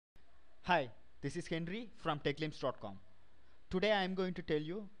Hi, this is Henry from techlimbs.com. Today I am going to tell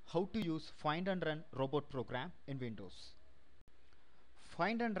you how to use Find and Run robot program in Windows.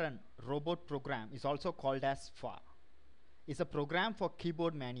 Find and Run robot program is also called as FAR. It's a program for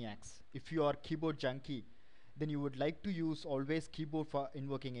keyboard maniacs. If you are keyboard junkie, then you would like to use always keyboard for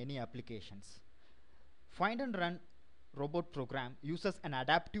invoking any applications. Find and Run robot program uses an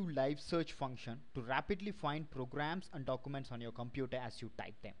adaptive live search function to rapidly find programs and documents on your computer as you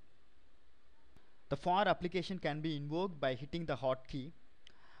type them. The FAR application can be invoked by hitting the hotkey,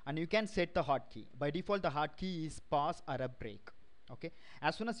 and you can set the hotkey. By default, the hotkey is pause or a break. Okay.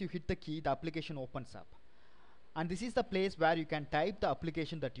 As soon as you hit the key, the application opens up, and this is the place where you can type the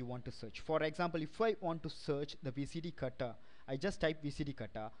application that you want to search. For example, if I want to search the VCD cutter, I just type VCD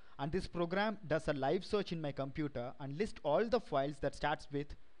cutter, and this program does a live search in my computer and list all the files that starts with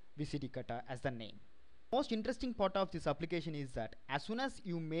VCD cutter as the name. Most interesting part of this application is that as soon as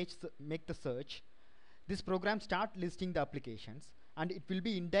you make the search, this program start listing the applications and it will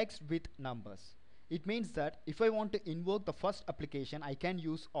be indexed with numbers. It means that if I want to invoke the first application, I can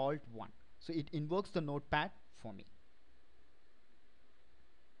use Alt 1. So it invokes the notepad for me.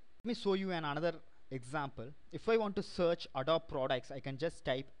 Let me show you another example. If I want to search Adobe products, I can just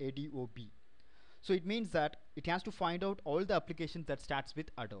type ADOB. So it means that it has to find out all the applications that starts with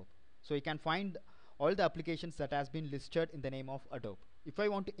Adobe. So you can find all the applications that has been listed in the name of Adobe. If I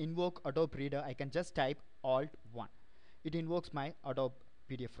want to invoke Adobe Reader, I can just type Alt 1. It invokes my Adobe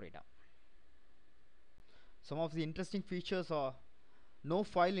PDF Reader. Some of the interesting features are no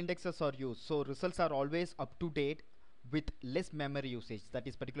file indexes are used, so results are always up to date with less memory usage. That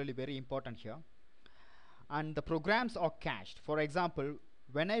is particularly very important here. And the programs are cached. For example,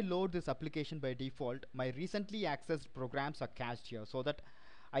 when I load this application by default, my recently accessed programs are cached here so that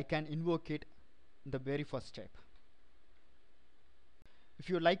I can invoke it in the very first step. If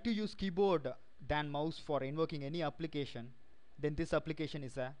you like to use keyboard than mouse for invoking any application, then this application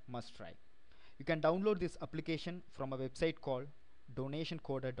is a must try. You can download this application from a website called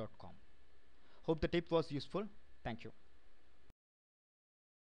donationcoder.com. Hope the tip was useful. Thank you.